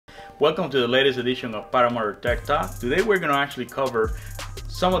Welcome to the latest edition of Paramotor Tech Talk. Today we're going to actually cover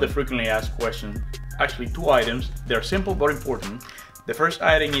some of the frequently asked questions, actually two items. They're simple but important. The first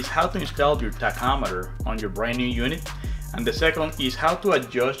item is how to install your tachometer on your brand new unit, and the second is how to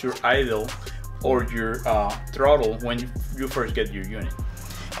adjust your idle or your throttle when you first get your unit.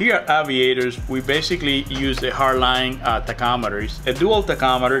 Here at Aviators, we basically use the hardline tachometer. It's a dual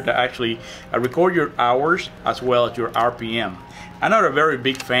tachometer that actually record your hours as well as your RPM. I'm not a very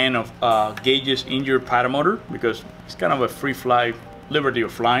big fan of gauges in your paramotor because it's kind of a free fly liberty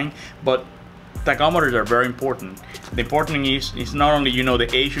of flying, but tachometers are very important. The important is not only the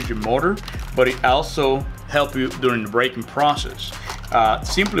age of your motor, but it also helps you during the braking process.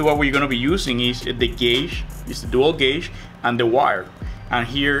 Simply what we're going to be using is the gauge, it's the dual gauge, and the wire. And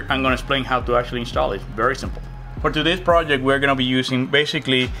here I'm going to explain how to actually install it. Very simple. For today's project, we're going to be using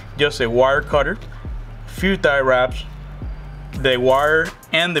basically just a wire cutter, few tie wraps, the wire,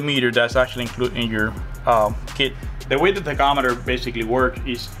 and the meter that's actually included in your kit. The way the tachometer basically works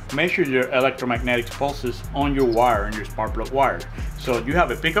is measure your electromagnetic pulses on your wire, and your spark plug wire. So you have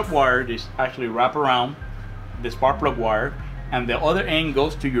a pickup wire that's actually wrap around the spark plug wire, and the other end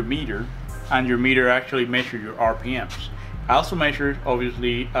goes to your meter, and your meter actually measures your RPMs. I also measure,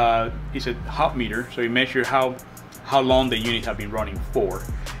 obviously, it's a hot meter, so you measure how long the unit have been running for.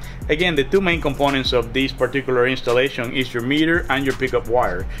 Again, the two main components of this particular installation is your meter and your pickup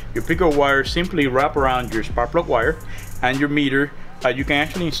wire. Your pickup wire simply wrap around your spark plug wire, and your meter, you can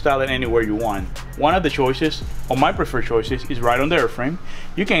actually install it anywhere you want. One of the choices, or my preferred choices, is right on the airframe.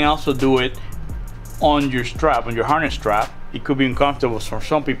 You can also do it on your strap, on your harness strap. It could be uncomfortable for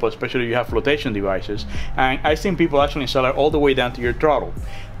some people, especially if you have flotation devices. And I've seen people actually install it all the way down to your throttle.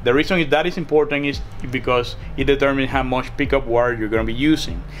 The reason that is important is because it determines how much pickup wire you're going to be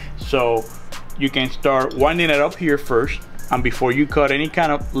using. So you can start winding it up here first, and before you cut any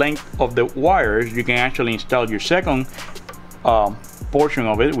kind of length of the wires, you can actually install your second portion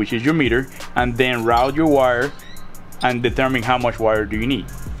of it, which is your meter, and then route your wire and determine how much wire do you need.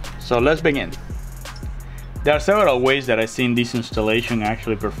 So let's begin. There are several ways that I've seen this installation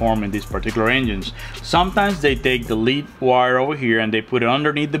actually perform in these particular engines. Sometimes they take the lead wire over here and they put it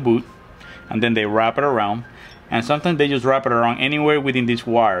underneath the boot, and then they wrap it around. And sometimes they just wrap it around anywhere within this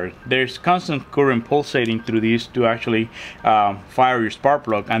wire. There's constant current pulsating through this to actually fire your spark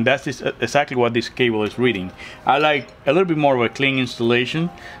plug, and that's exactly what this cable is reading. I like a little bit more of a clean installation,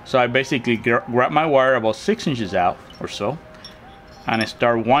 so I basically grab my wire about 6 inches out or so, and I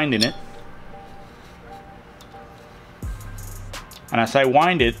start winding it. And as I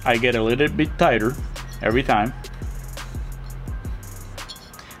wind it, I get a little bit tighter every time.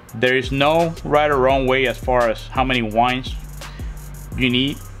 There is no right or wrong way as far as how many winds you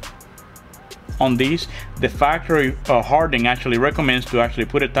need on these. The factory hardening actually recommends to actually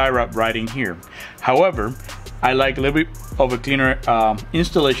put a tie wrap right in here. However, I like a little bit of a cleaner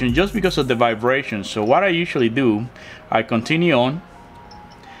installation just because of the vibration. So what I usually do, I continue on,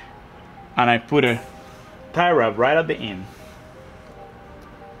 and I put a tie wrap right at the end.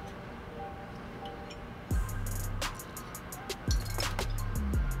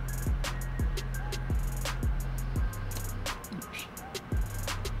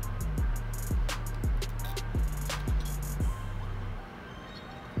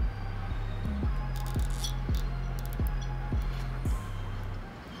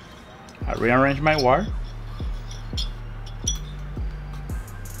 I rearrange my wire.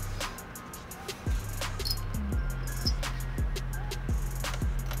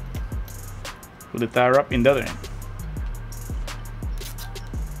 Put the tie wrap in the other end.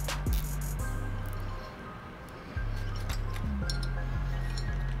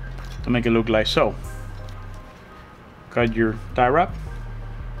 To make it look like so. Cut your tie wrap.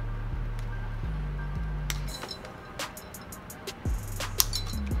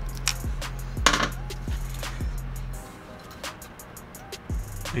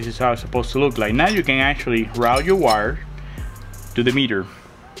 This is how it's supposed to look like. Now you can actually route your wire to the meter.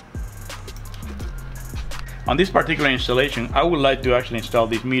 On this particular installation, I would like to actually install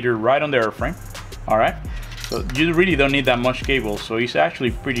this meter right on the airframe. Alright, so you really don't need that much cable, so it's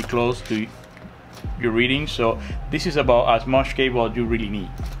actually pretty close to your reading. So this is about as much cable as you really need.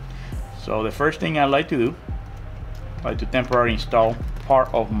 So the first thing I like to do, I like to temporarily install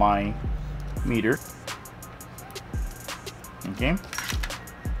part of my meter. Okay.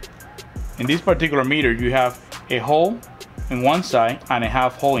 In this particular meter, you have a hole in one side and a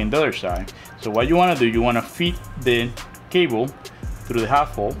half hole in the other side. So what you want to do, you want to feed the cable through the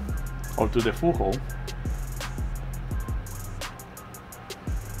half hole or to the full hole.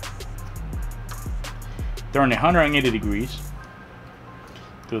 Turn 180 degrees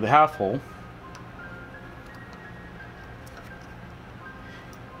through the half hole.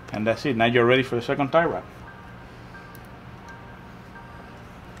 And that's it. Now you're ready for the second tie wrap.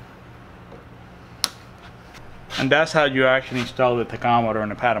 And that's how you actually install the tachometer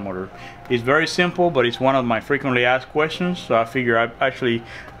and the paramotor. It's very simple, but it's one of my frequently asked questions, so I figure I'd actually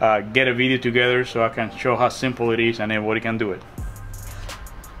get a video together so I can show how simple it is and everybody can do it.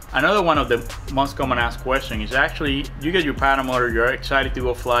 Another one of the most common asked questions is actually, you get your paramotor, you're excited to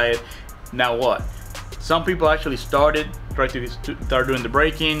go fly it, now what? Some people actually try to start doing the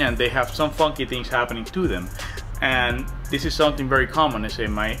braking, and they have some funky things happening to them. And this is something very common. They say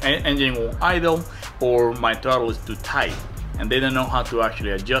my engine will idle or my throttle is too tight, and they don't know how to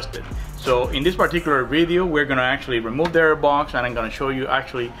actually adjust it. So in this particular video, we're going to actually remove the air box, and I'm going to show you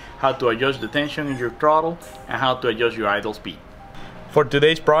actually how to adjust the tension in your throttle and how to adjust your idle speed. For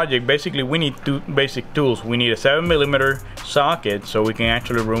today's project, basically we need two basic tools. We need a 7mm socket so we can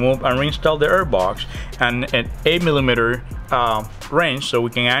actually remove and reinstall the air box, and an 8mm wrench so we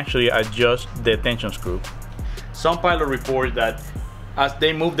can actually adjust the tension screw. Some pilot report that as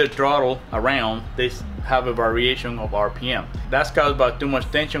they move their throttle around, they have a variation of RPM. That's caused by too much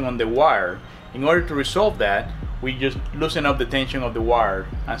tension on the wire. In order to resolve that, we just loosen up the tension of the wire,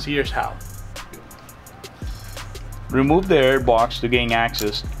 and here's how. Remove the air box to gain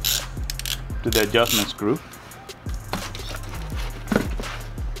access to the adjustment screw.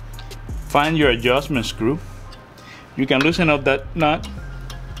 Find your adjustment screw. You can loosen up that nut.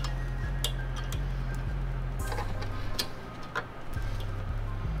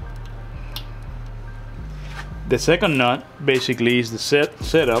 The second nut basically is the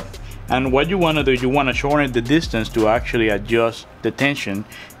setup, and what you want to do, you want to shorten the distance to actually adjust the tension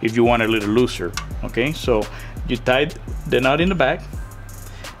if you want a little looser. Okay, so you tie the nut in the back.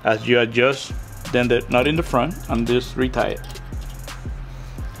 As you adjust, then the nut in the front, and just retie it.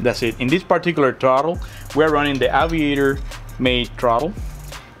 That's it. In this particular throttle, we're running the Aviator made throttle.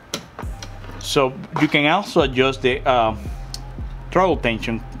 So you can also adjust the throttle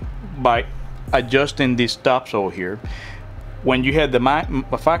tension by adjusting these stops over here. When you have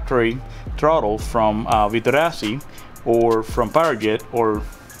the factory throttle from Vittorazi or from Parajet or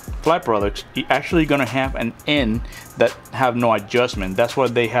Fly Products, it's actually gonna have an end that have no adjustment. That's why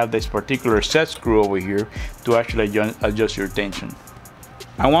they have this particular set screw over here to actually adjust your tension.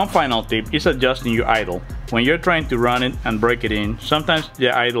 And one final tip is adjusting your idle. When you're trying to run it and break it in, sometimes the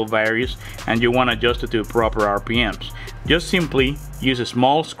idle varies and you want to adjust it to proper RPMs. Just simply use a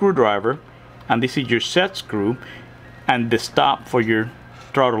small screwdriver, and this is your set screw and the stop for your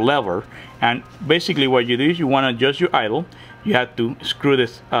throttle lever. And basically what you do is you want to adjust your idle. You have to screw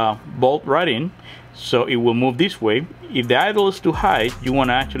this bolt right in so it will move this way. If the idle is too high, you want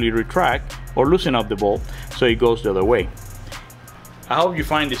to actually retract or loosen up the bolt so it goes the other way. I hope you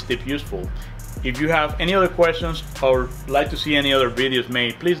find this tip useful. If you have any other questions or like to see any other videos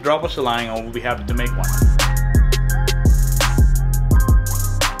made, please drop us a line and we'll be happy to make one.